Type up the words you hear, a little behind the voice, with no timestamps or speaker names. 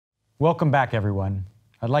Welcome back, everyone.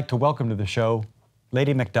 I'd like to welcome to the show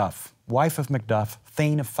Lady Macduff, wife of Macduff,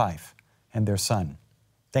 Thane of Fife, and their son.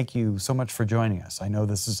 Thank you so much for joining us. I know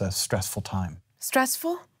this is a stressful time.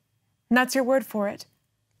 Stressful? That's your word for it.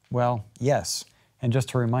 Well, yes. And just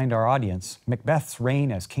to remind our audience, Macbeth's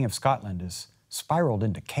reign as King of Scotland is spiraled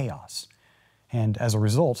into chaos. And as a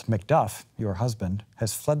result, Macduff, your husband,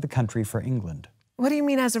 has fled the country for England. What do you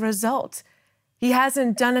mean as a result? He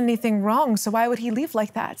hasn't done anything wrong, so why would he leave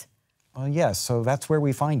like that? Well, yes, so that's where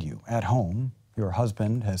we find you, at home. Your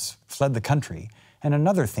husband has fled the country, and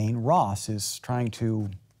another Thane, Ross, is trying to,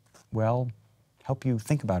 well, help you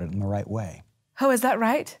think about it in the right way. Oh, is that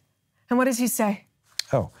right? And what does he say?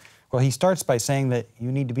 Oh, well, he starts by saying that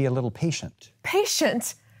you need to be a little patient.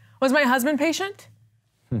 Patient? Was my husband patient?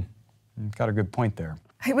 You've got a good point there.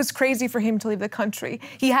 It was crazy for him to leave the country.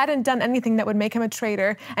 He hadn't done anything that would make him a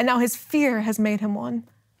traitor, and now his fear has made him one.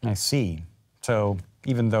 I see. So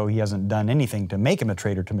even though he hasn't done anything to make him a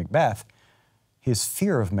traitor to Macbeth, his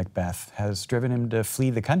fear of Macbeth has driven him to flee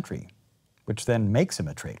the country, which then makes him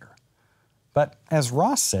a traitor. But as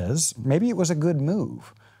Ross says, maybe it was a good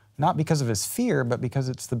move, not because of his fear, but because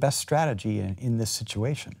it's the best strategy in this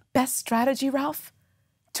situation. Best strategy, Ralph?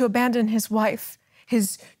 To abandon his wife,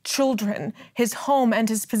 his children, his home, and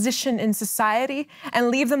his position in society, and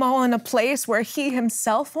leave them all in a place where he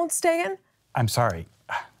himself won't stay in? I'm sorry.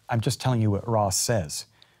 I'm just telling you what Ross says.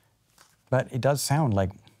 But it does sound like,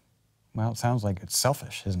 well, it sounds like it's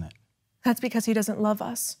selfish, isn't it? That's because he doesn't love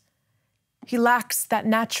us. He lacks that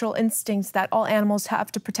natural instinct that all animals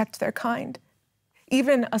have to protect their kind.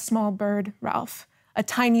 Even a small bird, Ralph, a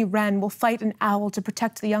tiny wren, will fight an owl to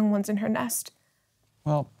protect the young ones in her nest.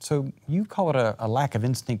 Well, so you call it a lack of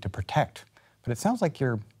instinct to protect, but it sounds like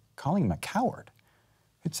you're calling him a coward.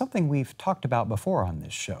 It's something we've talked about before on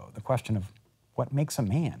this show, the question of what makes a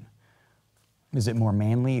man. Is it more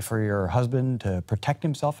manly for your husband to protect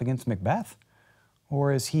himself against Macbeth?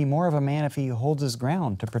 Or is he more of a man if he holds his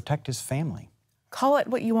ground to protect his family? Call it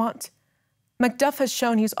what you want. Macduff has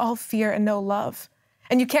shown he's all fear and no love.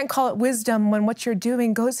 And you can't call it wisdom when what you're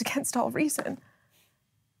doing goes against all reason.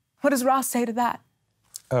 What does Ross say to that?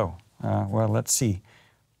 Oh, well, let's see.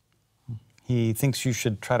 He thinks you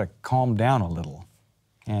should try to calm down a little.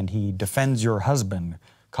 And he defends your husband,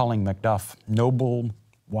 calling Macduff noble,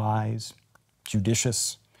 wise,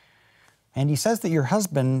 judicious. And he says that your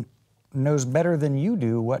husband knows better than you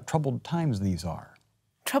do what troubled times these are.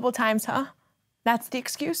 Troubled times, huh? That's the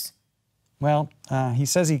excuse? Well, he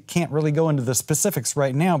says he can't really go into the specifics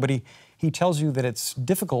right now, but he tells you that it's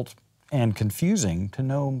difficult and confusing to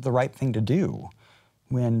know the right thing to do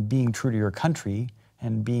when being true to your country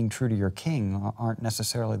and being true to your king aren't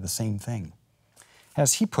necessarily the same thing.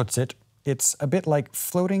 As he puts it, it's a bit like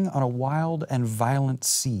floating on a wild and violent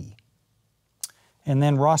sea. And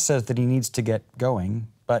then Ross says that he needs to get going,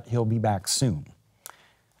 but he'll be back soon.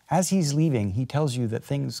 As he's leaving, he tells you that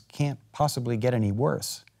things can't possibly get any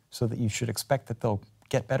worse, so that you should expect that they'll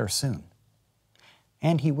get better soon.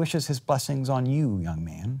 And he wishes his blessings on you, young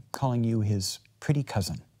man, calling you his pretty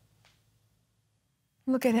cousin.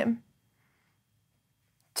 Look at him.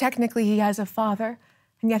 Technically, he has a father,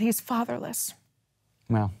 and yet he's fatherless.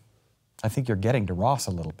 Well, I think you're getting to Ross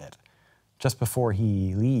a little bit. Just before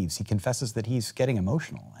he leaves, he confesses that he's getting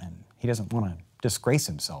emotional, and he doesn't want to disgrace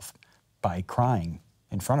himself by crying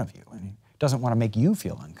in front of you, and he doesn't want to make you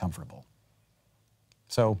feel uncomfortable.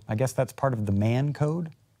 So I guess that's part of the man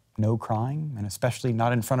code, no crying, and especially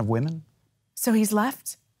not in front of women. So he's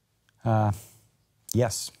left?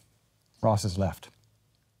 Yes, Ross has left.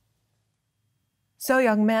 So,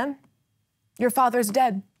 young man, your father's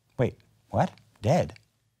dead. Wait, what? Dead?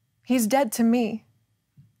 He's dead to me.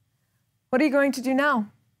 What are you going to do now?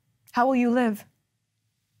 How will you live?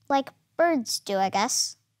 Like birds do, I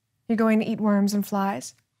guess. You're going to eat worms and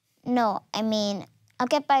flies? No, I mean, I'll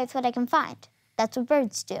get by with what I can find. That's what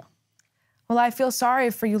birds do. Well, I feel sorry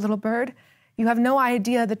for you, little bird. You have no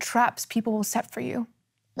idea the traps people will set for you.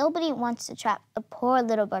 Nobody wants to trap a poor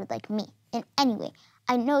little bird like me. And anyway,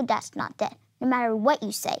 I know Dad's not dead, no matter what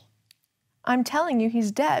you say. I'm telling you,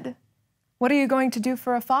 he's dead. What are you going to do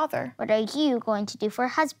for a father? What are you going to do for a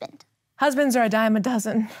husband? Husbands are a dime a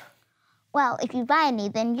dozen. Well, if you buy any,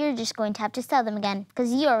 then you're just going to have to sell them again,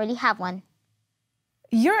 because you already have one.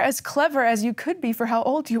 You're as clever as you could be for how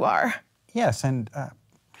old you are. Yes, and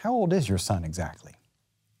how old is your son exactly?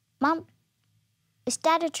 Mom, is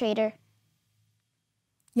Dad a traitor?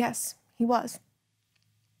 Yes, he was.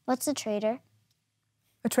 What's a traitor?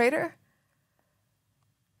 A traitor?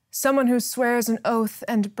 Someone who swears an oath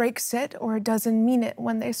and breaks it or doesn't mean it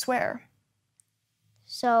when they swear.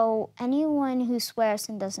 So anyone who swears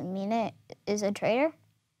and doesn't mean it is a traitor?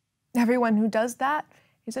 Everyone who does that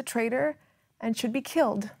is a traitor and should be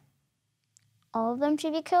killed. All of them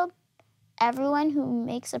should be killed? Everyone who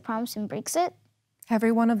makes a promise and breaks it?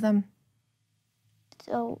 Every one of them.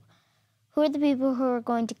 So, who are the people who are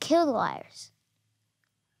going to kill the liars?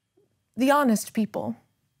 The honest people.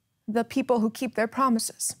 The people who keep their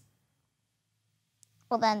promises.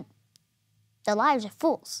 Well then, the liars are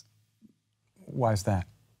fools. Why is that?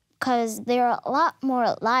 Because there are a lot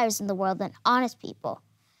more liars in the world than honest people.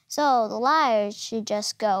 So the liars should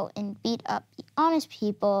just go and beat up the honest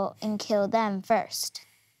people and kill them first.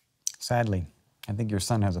 Sadly, I think your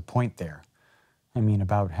son has a point there. I mean,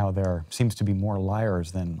 about how there seems to be more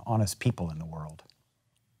liars than honest people in the world.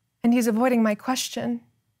 And he's avoiding my question.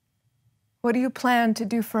 What do you plan to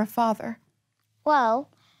do for a father? Well,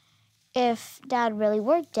 if Dad really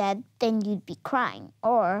were dead, then you'd be crying.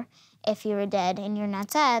 Or if you were dead and you're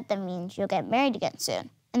not sad, that means you'll get married again soon.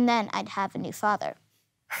 And then I'd have a new father.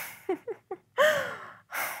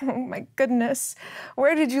 Oh my goodness.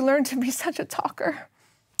 Where did you learn to be such a talker?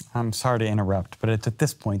 I'm sorry to interrupt, but it's at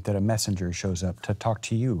this point that a messenger shows up to talk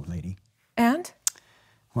to you, lady. And?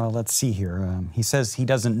 Well, let's see here. He says he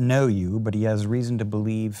doesn't know you, but he has reason to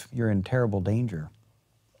believe you're in terrible danger.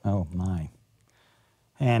 Oh, my.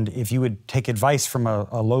 And if you would take advice from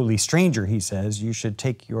a lowly stranger, he says, you should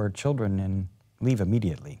take your children and leave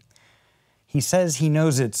immediately. He says he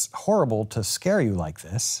knows it's horrible to scare you like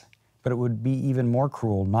this, but it would be even more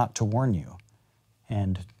cruel not to warn you.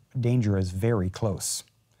 And danger is very close.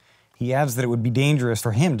 He adds that it would be dangerous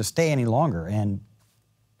for him to stay any longer, and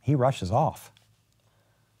he rushes off.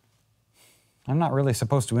 I'm not really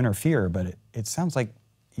supposed to interfere, but it sounds like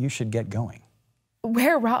you should get going.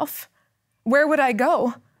 Where, Ralph? Where would I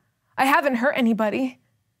go? I haven't hurt anybody.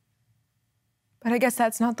 But I guess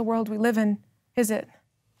that's not the world we live in, is it?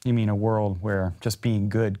 You mean a world where just being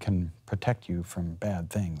good can protect you from bad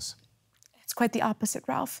things? It's quite the opposite,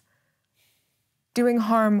 Ralph. Doing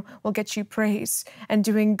harm will get you praise, and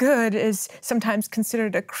doing good is sometimes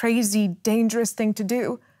considered a crazy, dangerous thing to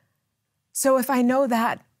do. So if I know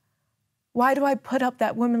that, why do I put up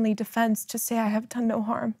that womanly defense to say I have done no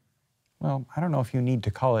harm? Well, I don't know if you need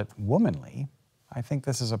to call it womanly. I think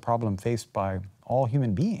this is a problem faced by all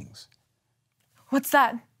human beings. What's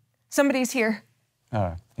that? Somebody's here.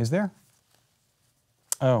 Is there?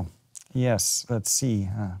 Oh, yes, let's see.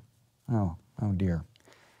 Oh dear.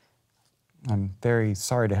 I'm very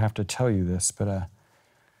sorry to have to tell you this, but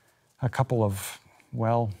a couple of,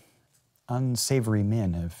 well, unsavory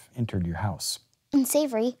men have entered your house.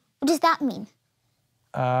 Unsavory? What does that mean?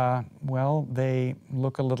 Well, they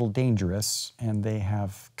look a little dangerous, and they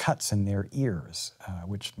have cuts in their ears,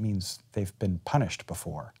 which means they've been punished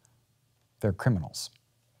before. They're criminals.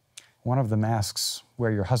 One of them asks where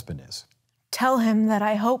your husband is. Tell him that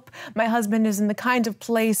I hope my husband is in the kind of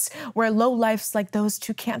place where lowlifes like those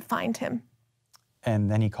two can't find him.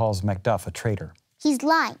 And then he calls Macduff a traitor. He's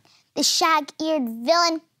lying. The shag-eared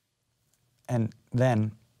villain. And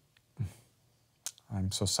then,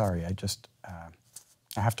 I'm so sorry, I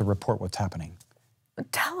have to report what's happening.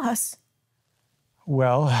 Tell us.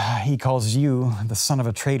 Well, he calls you the son of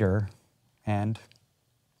a traitor, and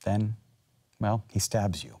then, well, he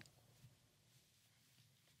stabs you.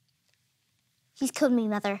 He's killed me,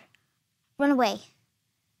 Mother. Run away.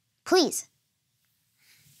 Please.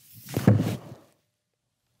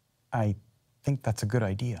 I think that's a good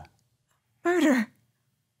idea. Murder.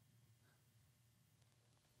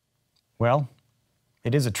 Well,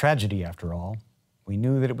 it is a tragedy after all. We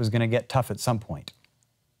knew that it was going to get tough at some point.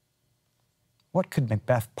 What could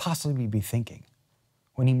Macbeth possibly be thinking?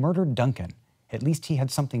 When he murdered Duncan, at least he had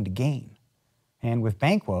something to gain. And with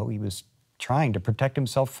Banquo, he was trying to protect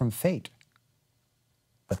himself from fate.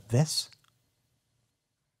 But this?